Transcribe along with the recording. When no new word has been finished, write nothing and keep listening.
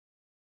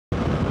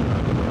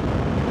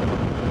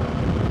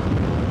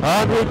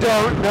and we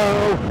don't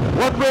know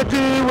what we're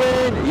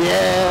doing.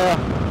 Yeah.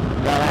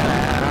 La, la, la,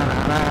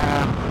 la, la.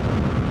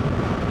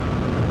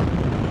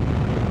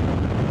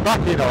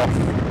 Backing off.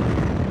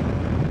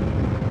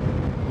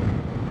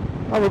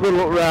 Have a good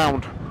look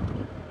round.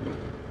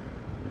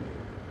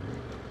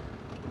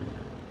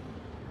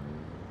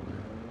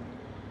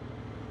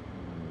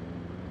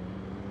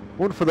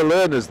 One for the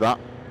learners, that.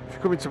 If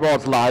you're coming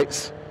towards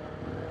lights,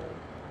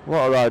 a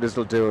lot of riders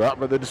will do that,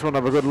 but they just want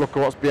to have a good look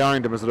at what's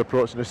behind them as they're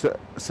approaching a set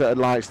of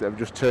lights that have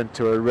just turned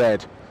to a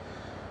red.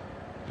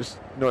 Just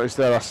notice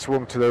there I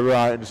swung to the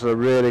right and just had a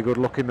really good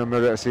look in the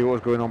mirror to see what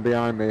was going on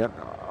behind me.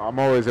 I'm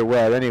always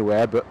aware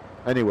anyway, but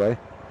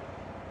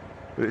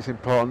it's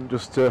important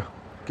just to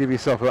give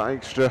yourself that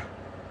extra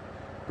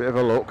bit of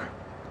a look.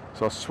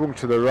 So I swung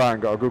to the right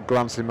and got a good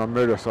glance in my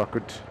mirror so I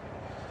could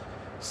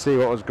see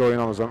what was going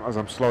on as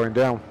I'm slowing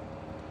down.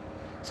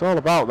 It's all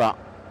about that,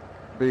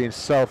 being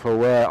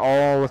self-aware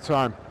all the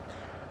time,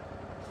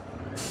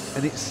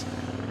 and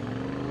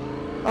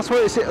that's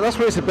what it's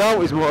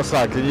about, is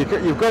motorcycling.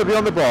 You've got to be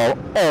on the ball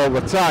all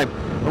the time,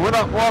 and what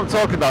I'm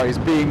talking about is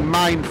being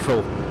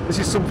mindful. This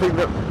is something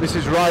that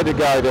Mrs. Rider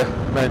Guider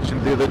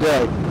mentioned the other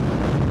day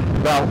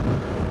about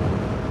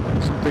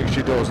something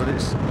she does, and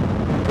it's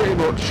pretty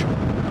much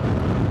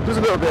does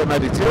a little bit of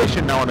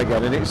meditation now and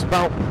again, and it's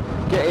about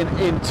getting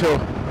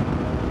into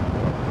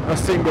a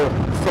single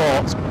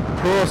thought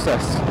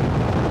process,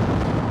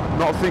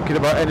 not thinking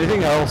about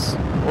anything else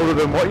other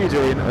than what you're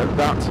doing at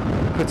that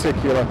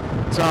particular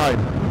time.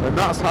 And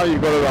that's how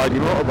you've got to ride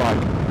your motorbike.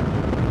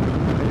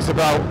 It's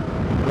about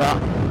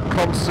that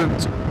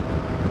constant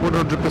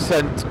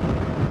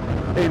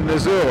 100% in the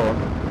zone,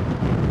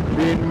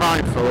 being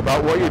mindful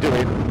about what you're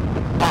doing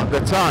at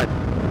the time,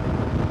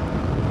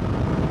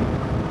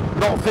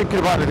 not thinking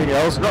about anything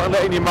else, not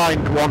letting your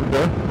mind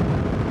wander,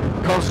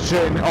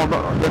 concentrating on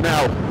the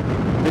now,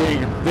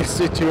 being this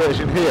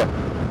situation here.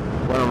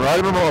 When I'm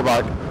riding my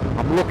motorbike,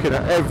 I'm looking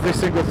at every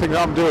single thing that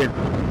I'm doing,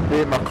 be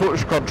it my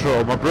clutch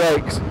control, my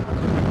brakes,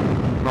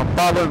 my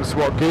balance,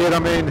 what gear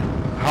I'm in,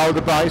 how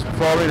the bike's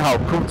performing, how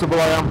comfortable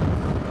I am,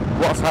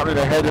 what's happening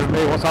ahead of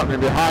me, what's happening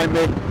behind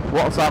me,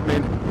 what's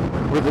happening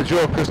with the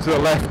jokers to the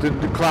left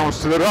and the clowns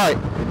to the right.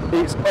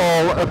 It's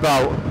all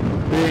about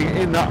being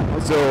in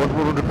that zone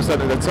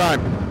 100% of the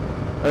time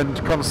and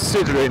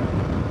considering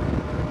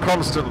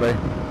constantly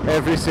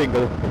every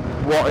single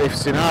what if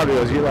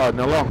scenarios you're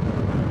riding along.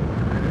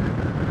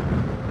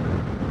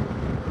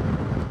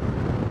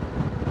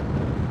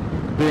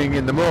 Being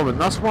in the moment.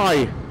 That's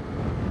why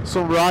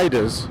some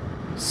riders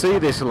see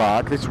this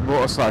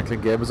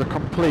motorcycling game as a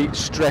complete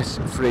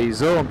stress-free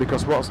zone,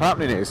 because what's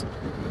happening is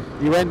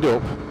you end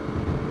up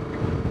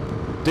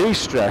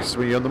de-stressed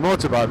when you're on the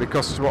motorbike,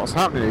 because what's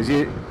happening is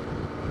you're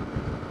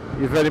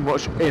very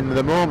much in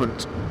the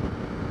moment,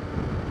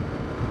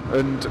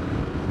 and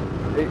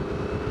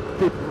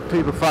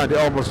people find it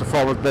almost a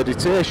form of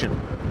meditation,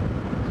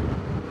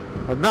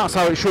 and that's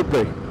how it should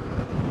be.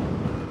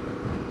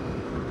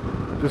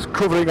 Just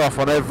covering off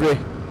on every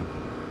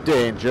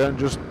danger and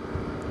just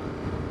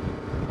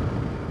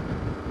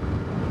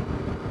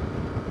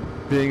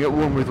being at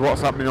one with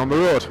what's happening on the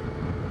road.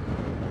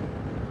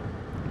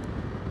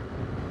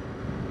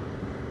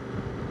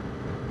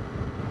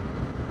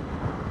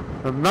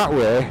 And that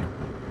way,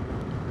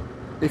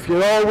 if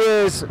you're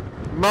always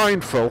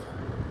mindful,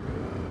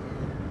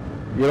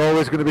 you're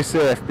always going to be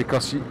safe,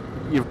 because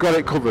you've got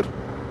it covered.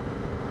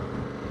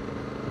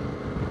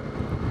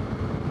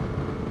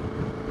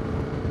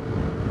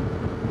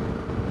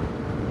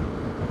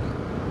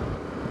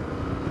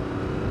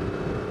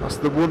 That's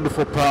the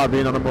wonderful part of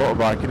being on a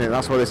motorbike, isn't it?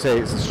 That's what they say,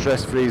 it's a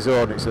stress-free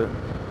zone.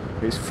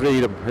 It's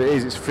freedom.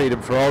 It's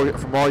freedom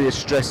from all your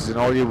stresses and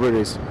all your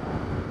worries.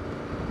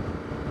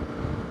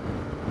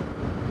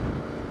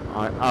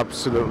 I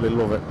absolutely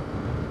love it.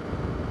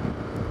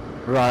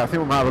 Right, I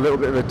think we might have a little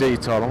bit of a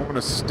detour. I'm going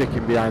to stick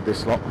in behind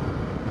this lot.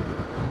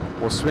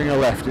 We'll swing a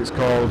left. It's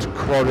called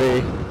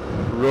Quarry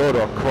Road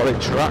or Quarry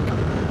Track,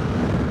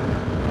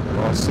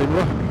 or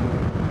similar.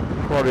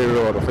 Quarry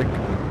Road, I think.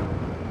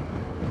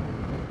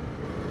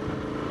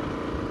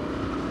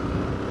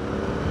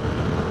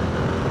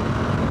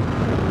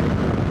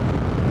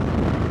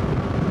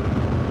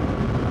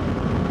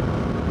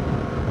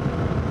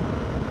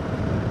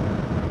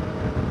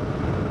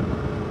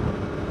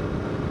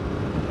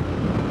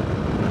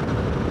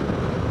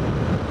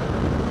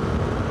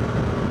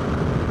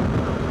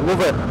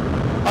 Love it,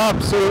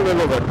 absolutely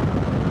love it.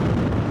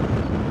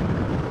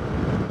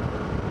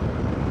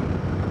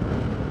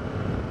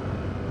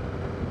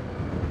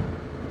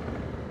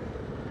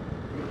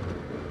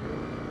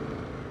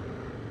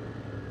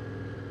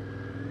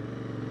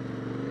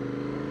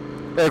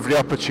 Every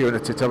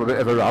opportunity to have a bit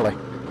of a rally.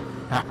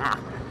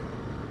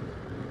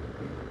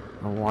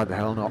 Oh, why the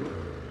hell not?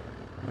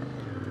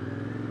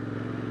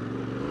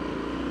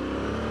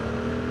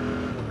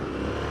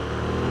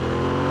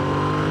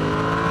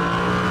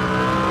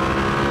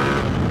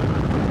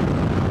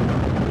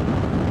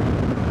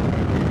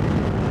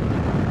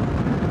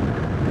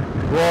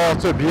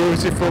 What a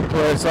beautiful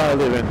place I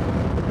live in.